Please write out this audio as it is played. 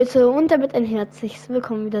Leute, und damit ein herzliches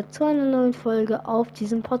Willkommen wieder zu einer neuen Folge auf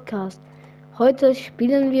diesem Podcast. Heute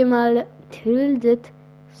spielen wir mal Tildet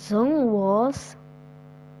Song Wars,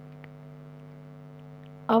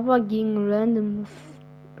 aber gegen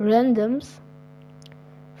Randoms.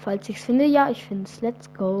 Falls ich es finde, ja, ich finde es.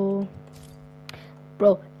 Let's go.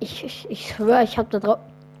 Bro, ich schwöre, ich habe da drauf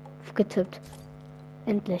getippt.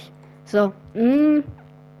 Endlich. So,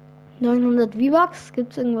 900 V-Bucks.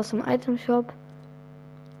 Gibt es irgendwas im Item Shop?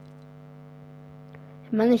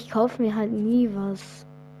 Ich meine, ich kaufe mir halt nie was.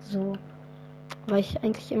 So. Weil ich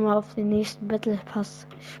eigentlich immer auf den nächsten Battle Pass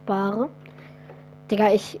spare. Digga,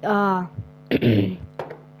 okay,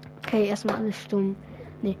 erstmal alles stumm.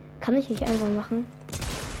 Nee, kann ich nicht einfach machen.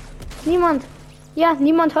 Niemand. Ja,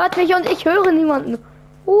 niemand hört mich und ich höre niemanden.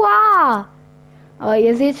 Wow. Aber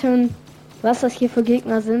ihr seht schon, was das hier für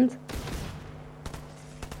Gegner sind.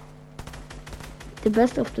 The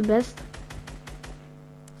best of the best.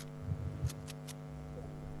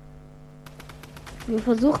 Wir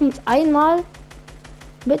versuchen es einmal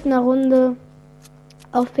mit einer Runde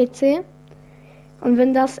auf PC. Und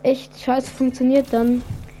wenn das echt scheiße funktioniert, dann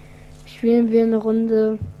spielen wir eine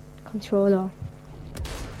Runde Controller.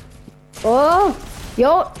 Oh,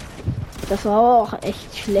 jo. Das war auch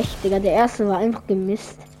echt schlecht, Digga. Der erste war einfach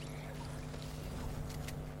gemisst.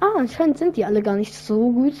 Anscheinend sind die alle gar nicht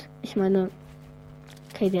so gut. Ich meine,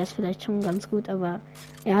 okay, der ist vielleicht schon ganz gut, aber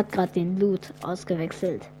er hat gerade den Loot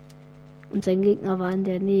ausgewechselt. Und sein Gegner war in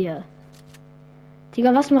der Nähe.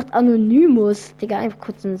 Digga, was macht Anonymous? Digga, einfach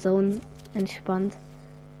kurz in Zone entspannt.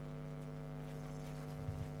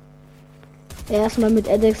 Erstmal mit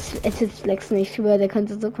Edit flexen. Ich schwöre, der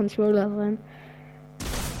könnte so Controller sein.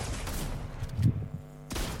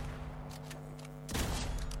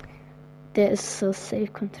 Der ist so safe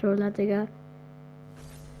Controller, Digga.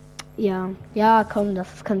 Ja, komm,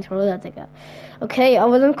 das ist Controller, Digga. Okay,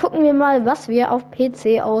 aber dann gucken wir mal, was wir auf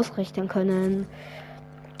PC ausrichten können.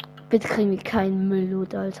 Bitte kriegen wir keinen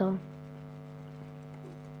Müllloot, Alter.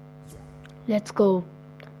 Let's go.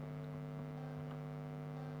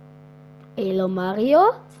 Elo Mario?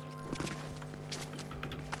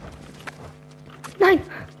 Nein!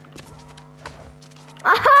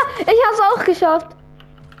 Aha! Ich hab's auch geschafft!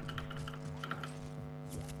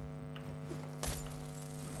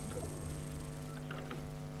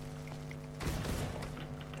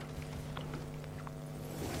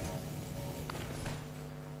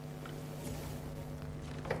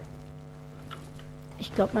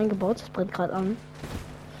 Ich glaube, mein Gebautes brennt gerade an.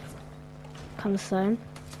 Kann es sein?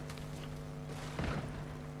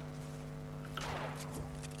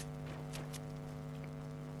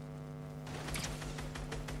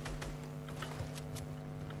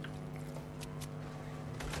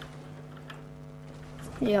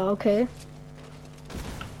 Ja, okay.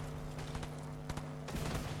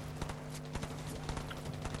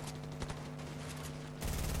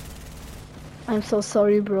 I'm so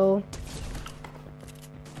sorry, bro.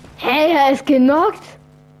 Hey, er ist genockt.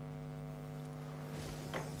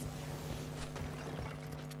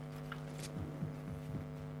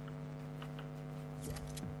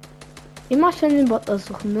 Immer schön den Bot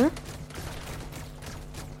aussuchen, ne?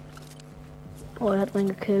 Oh, er hat meinen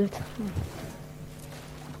gekillt.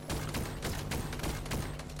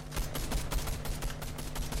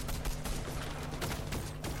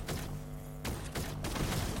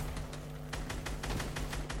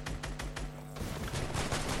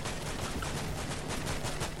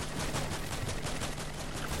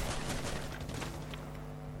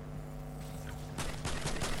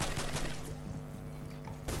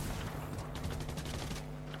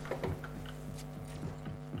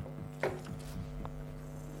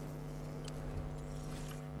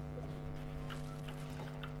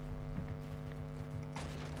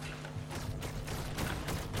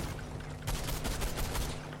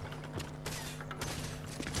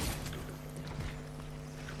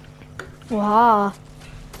 Wow.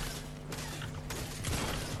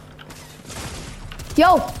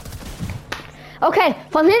 Yo. Okay,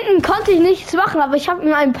 von hinten konnte ich nichts machen, aber ich habe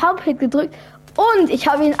ihm einen Pump-Hit gedrückt und ich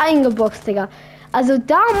habe ihn eingeboxt, Digga. Also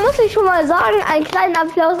da muss ich schon mal sagen, einen kleinen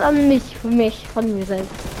Applaus an mich, von mir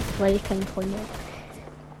selbst, weil ich keine Freunde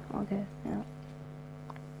habe. Okay, ja.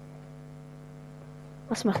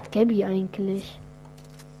 Was macht Gabby eigentlich?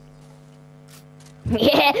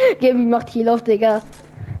 Yeah, Gabby macht Heal auf, Digga.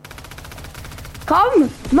 Komm,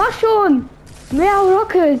 mach schon! Mehr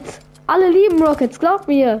Rockets! Alle lieben Rockets, glaub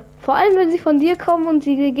mir. Vor allem, wenn sie von dir kommen und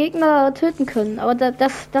sie die Gegner töten können. Aber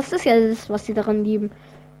das ist ja das, was sie daran lieben.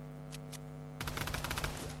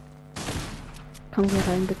 Komm hier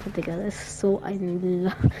rein, bitte, Digga. Das ist so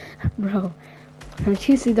ein Bro. Dann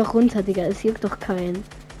schieß sie doch runter, Digga. Es juckt doch keinen.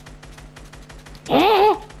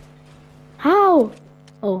 How?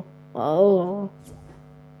 Oh. Oh.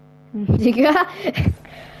 Digga.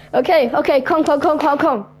 Okay, okay,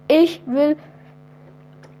 komm. Ich will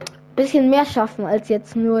bisschen mehr schaffen, als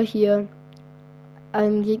jetzt nur hier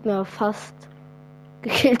einen Gegner fast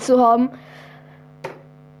gekillt zu haben.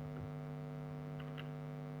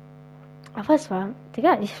 Aber es war,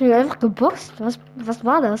 Digga, ich bin einfach geboxt. Was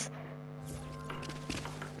war das?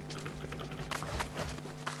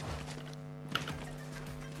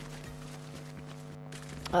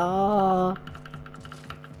 Oh.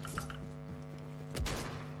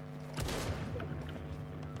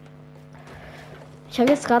 Ich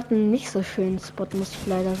habe jetzt gerade einen nicht so schönen Spot, muss ich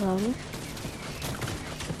leider sagen.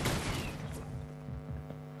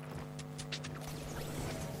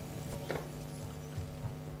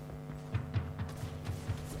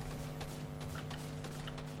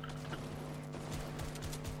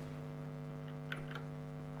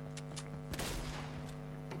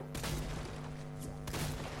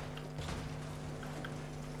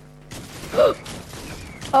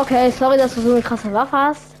 Okay, sorry, dass du so eine krasse Waffe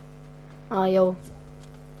hast. Ah, yo.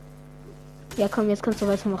 Ja, komm, jetzt kannst du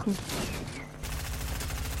weitermachen.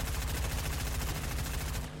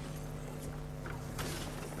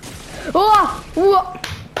 Oh!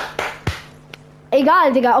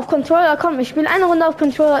 Egal, Digga, auf Controller, komm, ich spiele eine Runde auf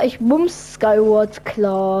Controller, ich bums Skyward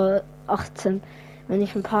Claw 18, wenn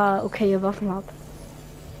ich ein paar okaye Waffen habe.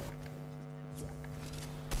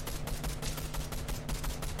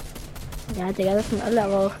 Ja, Digga, das sind alle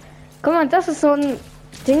aber auch. Guck mal, das ist so ein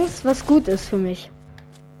Dings, was gut ist für mich.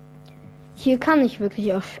 Hier kann ich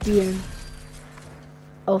wirklich auch spielen.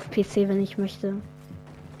 Auf PC, wenn ich möchte.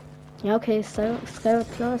 Ja, okay, Skyward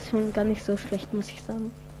Claw ist schon gar nicht so schlecht, muss ich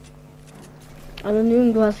sagen.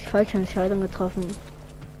 Anonym, du hast die falsche Entscheidung getroffen.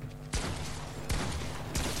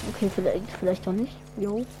 Okay, vielleicht doch nicht.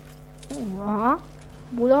 Jo. Aha.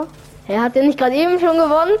 Bruder. Er hat der nicht gerade eben schon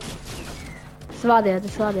gewonnen? Das war der.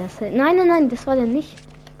 Nein, das war der nicht.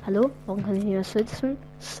 Hallo? Warum kann ich nicht mehr switchen?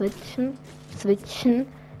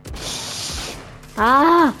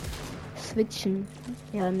 Ah! Switchen.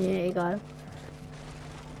 Ja, nee, egal.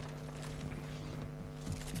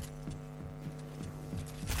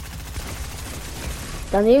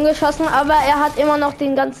 Daneben geschossen, aber er hat immer noch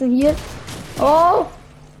den ganzen hier. Oh!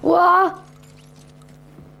 Wow!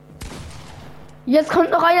 Jetzt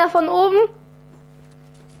kommt noch einer von oben.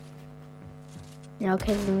 Ja, okay,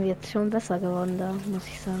 wir sind jetzt schon besser geworden da, muss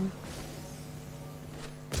ich sagen.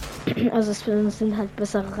 Also es sind halt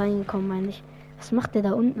besser reingekommen, meine ich. Was macht der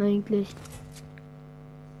da unten eigentlich?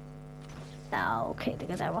 Ja, okay,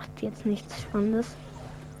 Digga, der macht jetzt nichts Spannendes.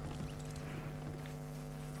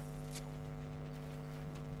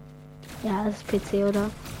 Ja, das ist PC, oder?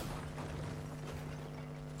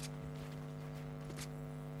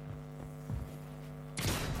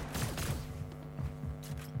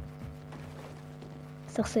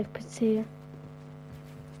 Ist doch safe PC.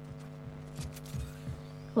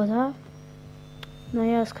 Oder?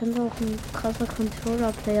 Naja, es könnte auch ein krasser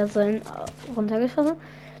Controller-Player sein. Runtergeschossen.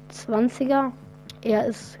 20er. Er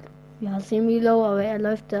ist ja semi-low, aber er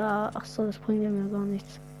läuft da. Ach so, das bringt mir gar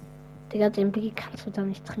nichts. Digga, den Biggie kannst du da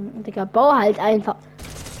nicht trinken. Digga, bau halt einfach.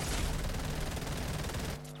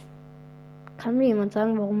 Kann mir jemand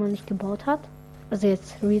sagen, warum man nicht gebaut hat? Also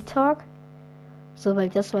jetzt Retalk. So, weil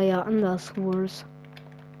das war ja anders, Wars.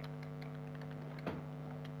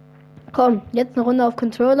 Komm, jetzt eine Runde auf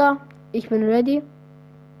Controller. Ich bin ready.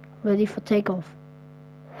 Ready for Takeoff.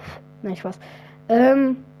 Nein, Spaß.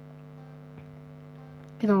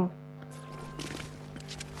 Genau.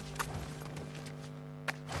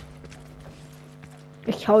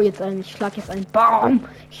 Ich hau jetzt ein, ich schlag jetzt ein. Baum.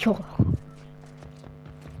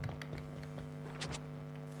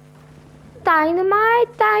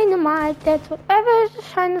 Dynamite, that's whatever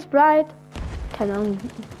shines bright. Keine Ahnung,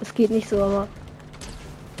 es geht nicht so, aber.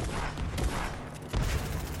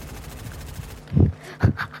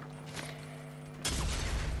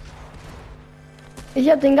 Ich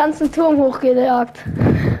habe den ganzen Turm hochgejagt.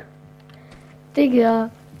 Digga.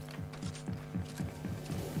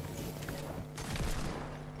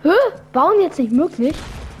 Hä? Bauen jetzt nicht möglich?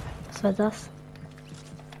 Was war das?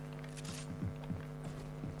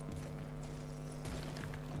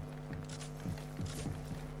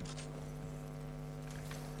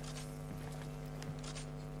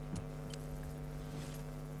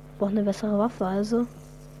 Braucht eine bessere Waffe, also.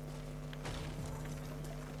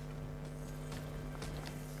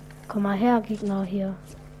 Komm mal her, Gegner hier.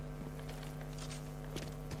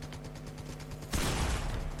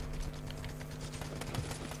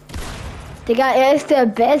 Digga, er ist der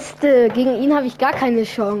Beste. Gegen ihn habe ich gar keine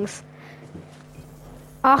Chance.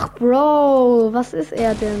 Ach, Bro, was ist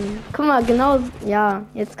er denn? Guck mal, genau, ja,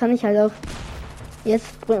 jetzt kann ich halt auch,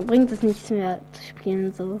 jetzt bringt es nichts mehr zu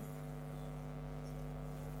spielen, so.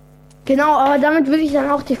 Genau, aber damit würde ich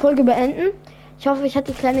dann auch die Folge beenden. Ich hoffe, euch hat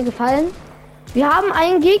die kleine gefallen. Wir haben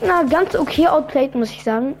einen Gegner ganz okay outplayed, muss ich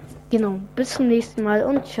sagen. Genau, bis zum nächsten Mal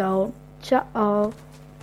und ciao. Ciao.